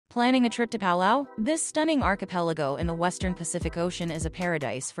Planning a trip to Palau? This stunning archipelago in the western Pacific Ocean is a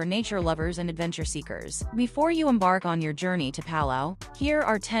paradise for nature lovers and adventure seekers. Before you embark on your journey to Palau, here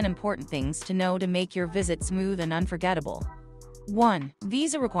are 10 important things to know to make your visit smooth and unforgettable. 1.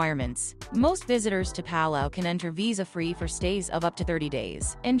 Visa requirements. Most visitors to Palau can enter visa-free for stays of up to 30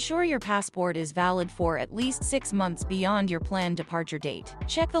 days. Ensure your passport is valid for at least 6 months beyond your planned departure date.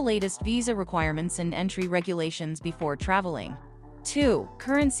 Check the latest visa requirements and entry regulations before traveling. 2.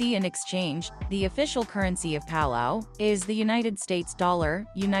 Currency and exchange. The official currency of Palau is the United States dollar,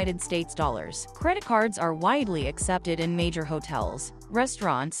 United States dollars. Credit cards are widely accepted in major hotels,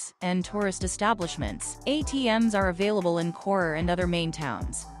 restaurants, and tourist establishments. ATMs are available in Kor and other main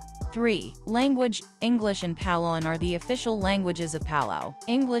towns. 3. Language. English and Palauan are the official languages of Palau.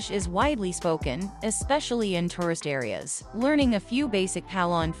 English is widely spoken, especially in tourist areas. Learning a few basic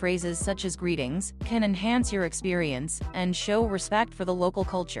Palauan phrases such as greetings can enhance your experience and show respect for the local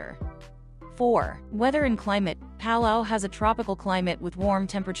culture. 4. Weather and climate. Palau has a tropical climate with warm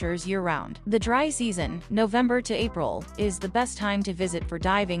temperatures year-round. The dry season, November to April, is the best time to visit for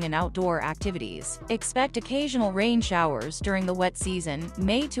diving and outdoor activities. Expect occasional rain showers during the wet season,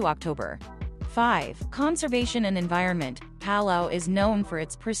 May to October. 5. Conservation and environment. Palau is known for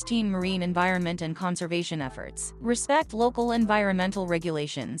its pristine marine environment and conservation efforts. Respect local environmental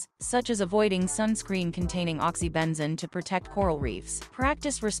regulations, such as avoiding sunscreen containing oxybenzone to protect coral reefs.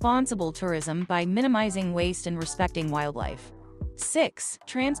 Practice responsible tourism by minimizing waste and respecting wildlife. 6.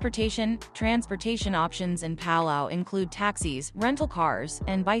 Transportation. Transportation options in Palau include taxis, rental cars,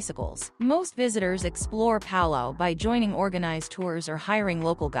 and bicycles. Most visitors explore Palau by joining organized tours or hiring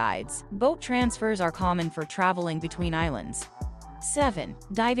local guides. Boat transfers are common for traveling between islands. 7.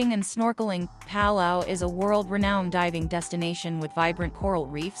 Diving and snorkeling. Palau is a world-renowned diving destination with vibrant coral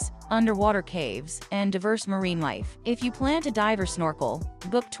reefs, underwater caves, and diverse marine life. If you plan to dive or snorkel,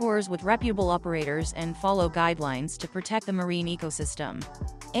 book tours with reputable operators and follow guidelines to protect the marine ecosystem.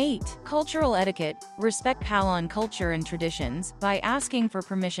 8. Cultural etiquette. Respect Palauan culture and traditions by asking for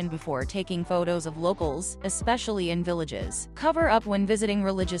permission before taking photos of locals, especially in villages. Cover up when visiting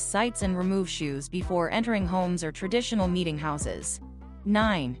religious sites and remove shoes before entering homes or traditional meeting houses.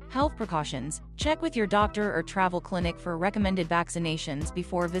 9. Health precautions. Check with your doctor or travel clinic for recommended vaccinations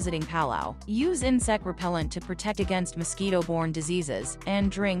before visiting Palau. Use insect repellent to protect against mosquito-borne diseases,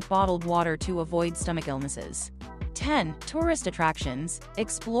 and drink bottled water to avoid stomach illnesses. 10. Tourist attractions.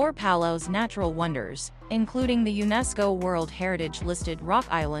 Explore Palau's natural wonders, including the UNESCO World Heritage-listed Rock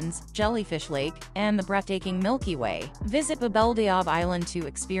Islands, Jellyfish Lake, and the breathtaking Milky Way. Visit Babeldeob Island to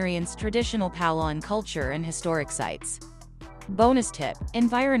experience traditional Palauan culture and historic sites. Bonus tip.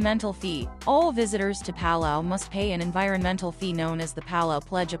 Environmental fee. All visitors to Palau must pay an environmental fee known as the Palau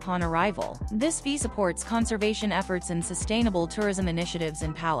Pledge upon arrival. This fee supports conservation efforts and sustainable tourism initiatives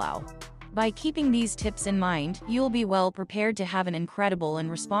in Palau. By keeping these tips in mind, you'll be well prepared to have an incredible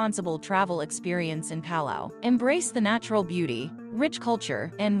and responsible travel experience in Palau. Embrace the natural beauty, rich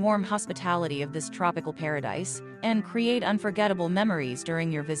culture, and warm hospitality of this tropical paradise, and create unforgettable memories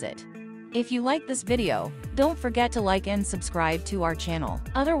during your visit. If you like this video, don't forget to like and subscribe to our channel.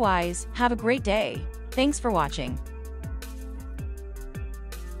 Otherwise, have a great day. Thanks for watching.